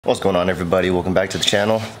What's going on, everybody? Welcome back to the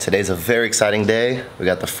channel. Today's a very exciting day. We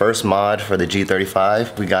got the first mod for the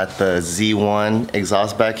G35. We got the Z1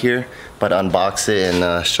 exhaust back here, but unbox it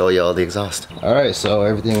and show you all the exhaust. All right, so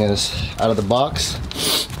everything is out of the box.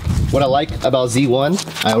 What I like about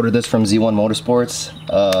Z1, I ordered this from Z1 Motorsports.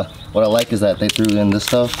 What I like is that they threw in this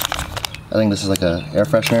stuff. I think this is like a air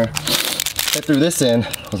freshener. They threw this in.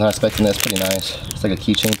 I was not expecting this. Pretty nice. It's like a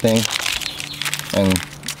keychain thing. And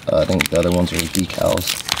I think the other ones are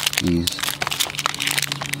decals.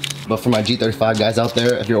 But for my G35 guys out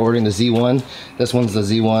there, if you're ordering the Z1, this one's the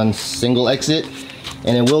Z1 single exit,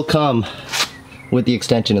 and it will come with the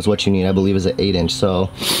extension is what you need. I believe is an 8-inch,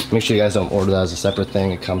 so make sure you guys don't order that as a separate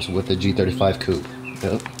thing. It comes with the G35 coupe.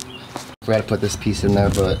 Yep. Forgot to put this piece in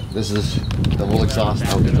there, but this is the whole exhaust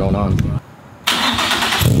out there going on.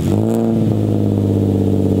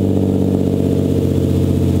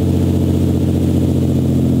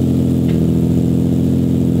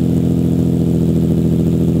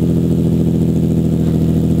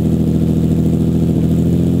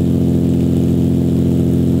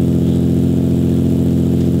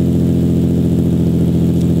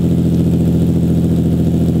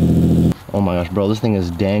 Oh my gosh, bro, this thing is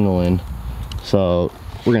dangling. So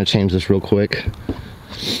we're gonna change this real quick.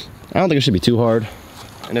 I don't think it should be too hard.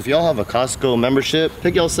 And if y'all have a Costco membership,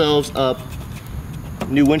 pick yourselves up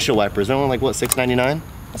new windshield wipers. They're only like, what, $6.99?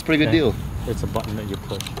 That's a pretty good deal. It's a button that you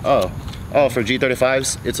push. Oh, for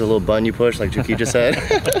G35s, it's a little button you push, like Juki just said.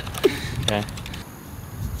 Okay.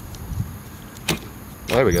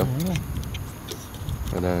 Well, there we go.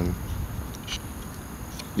 And then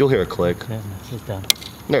you'll hear a click. Yeah, it's done.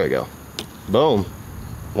 There we go. Boom.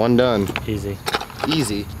 One done. Easy.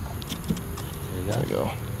 Easy. There you go. There we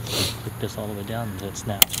go. Click this all the way down until it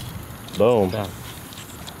snaps. Boom. Done.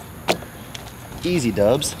 Easy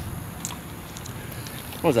dubs.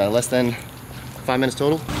 What was that, less than 5 minutes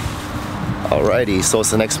total? Alrighty, so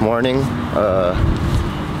it's the next morning.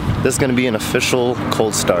 This is gonna be an official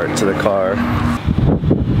cold start to the car.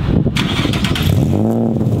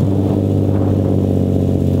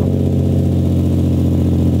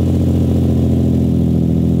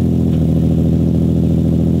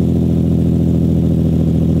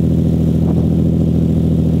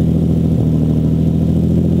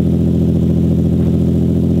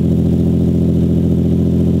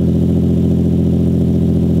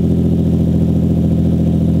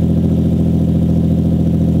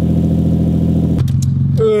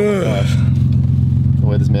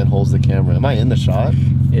 Holds the camera. Am I in the shot?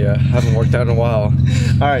 Yeah, haven't worked out in a while.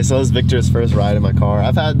 All right, so this is Victor's first ride in my car.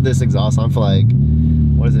 I've had this exhaust on for like,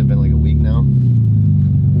 what has it been, like a week now?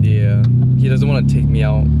 Yeah, he doesn't want to take me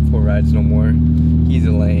out for rides no more. He's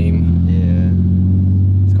a lame. Yeah,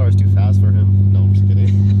 this car's too fast for him. No, I'm just kidding.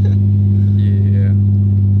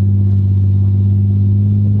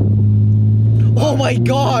 Yeah. Oh my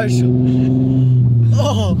gosh!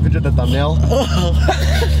 Oh! Picture the thumbnail.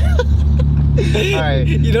 Oh. Alright.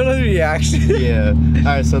 You don't know the reaction. Yeah.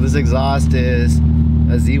 Alright, so this exhaust is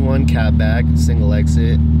a Z1 catback, single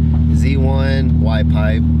exit, Z1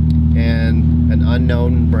 Y-Pipe, and an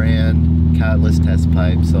unknown brand Catless test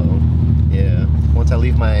pipe. So, yeah. Once I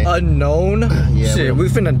leave my... Unknown? Yeah. Shit, we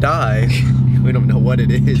finna die. We don't know what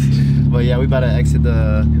it is. But yeah, we about to exit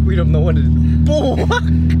the... We don't know what it is.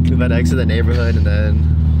 Boom! We about to exit the neighborhood and then,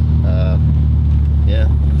 yeah,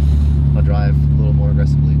 I'll drive a little more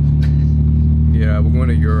aggressively. Yeah, we're going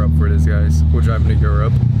to Europe for this, guys. We're driving to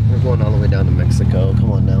Europe. We're going all the way down to Mexico.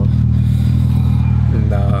 Come on now.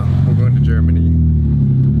 Nah, we're going to Germany.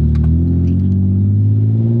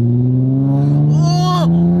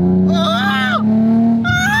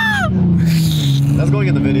 That's going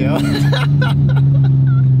in the video.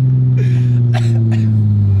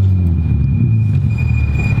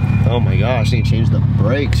 Oh my gosh, I need to change the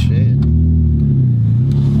brakes, shit.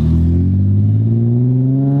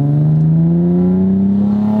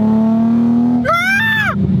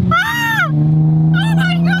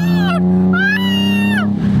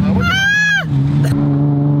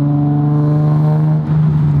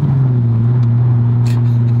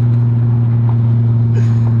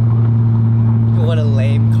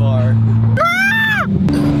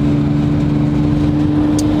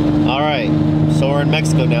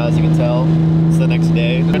 Mexico now, as you can tell. It's the next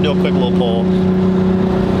day. I'm gonna do a quick little pull.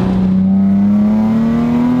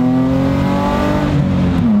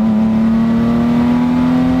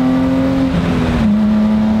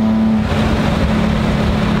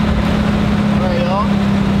 Alright, y'all.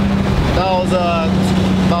 That was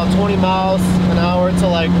about 20 miles an hour to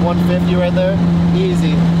like 150 right there.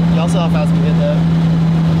 Easy. Y'all saw how fast we hit that.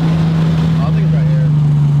 I think it's right here.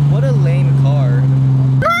 What a lame car.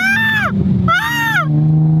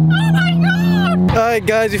 Alright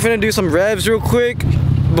guys, we finna do some revs real quick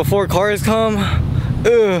before cars come.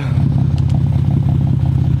 Ugh.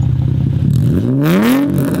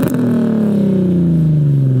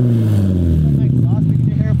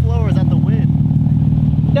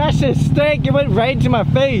 That shit stank, it went right into my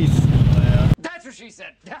face. Oh, yeah. That's what she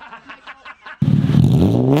said.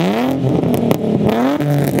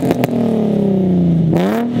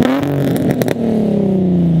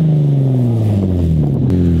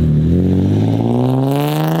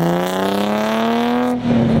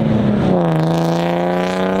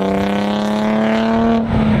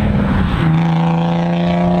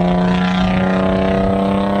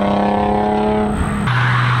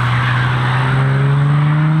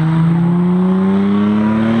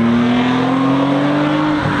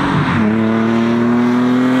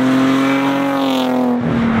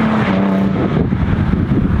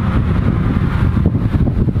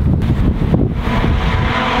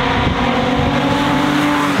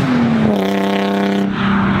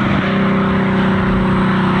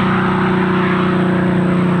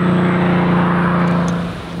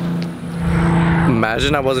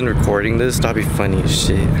 Imagine I wasn't recording this, that'd be funny as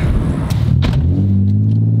shit.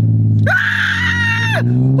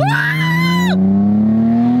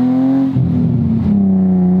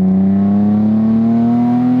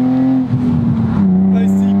 My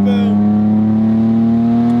seatbelt.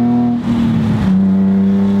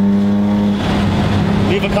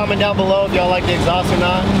 Leave a comment down below if y'all like the exhaust or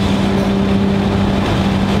not.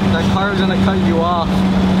 That car is gonna cut you off.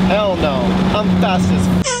 Hell no. I'm fast as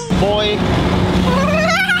boy.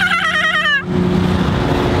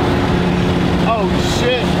 Oh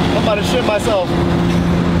shit. I'm about to shit myself.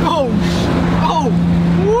 Oh! Oh!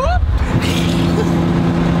 Whoop!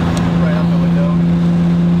 Right out the window.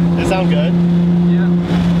 Does it sound good? Yeah.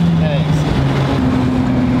 Thanks.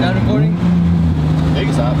 Now recording? Yeah, you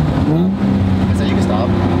can stop. I said you can stop.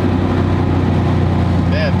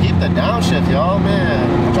 Man, keep the downshift, y'all.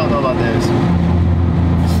 Man, what y'all know about this?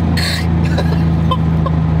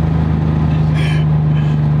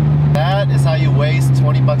 That is how you waste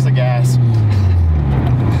 20 bucks of gas.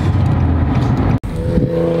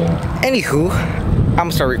 Anywho, I'm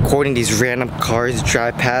gonna start recording these random cars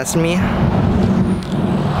drive past me.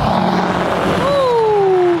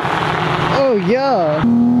 Oh yeah.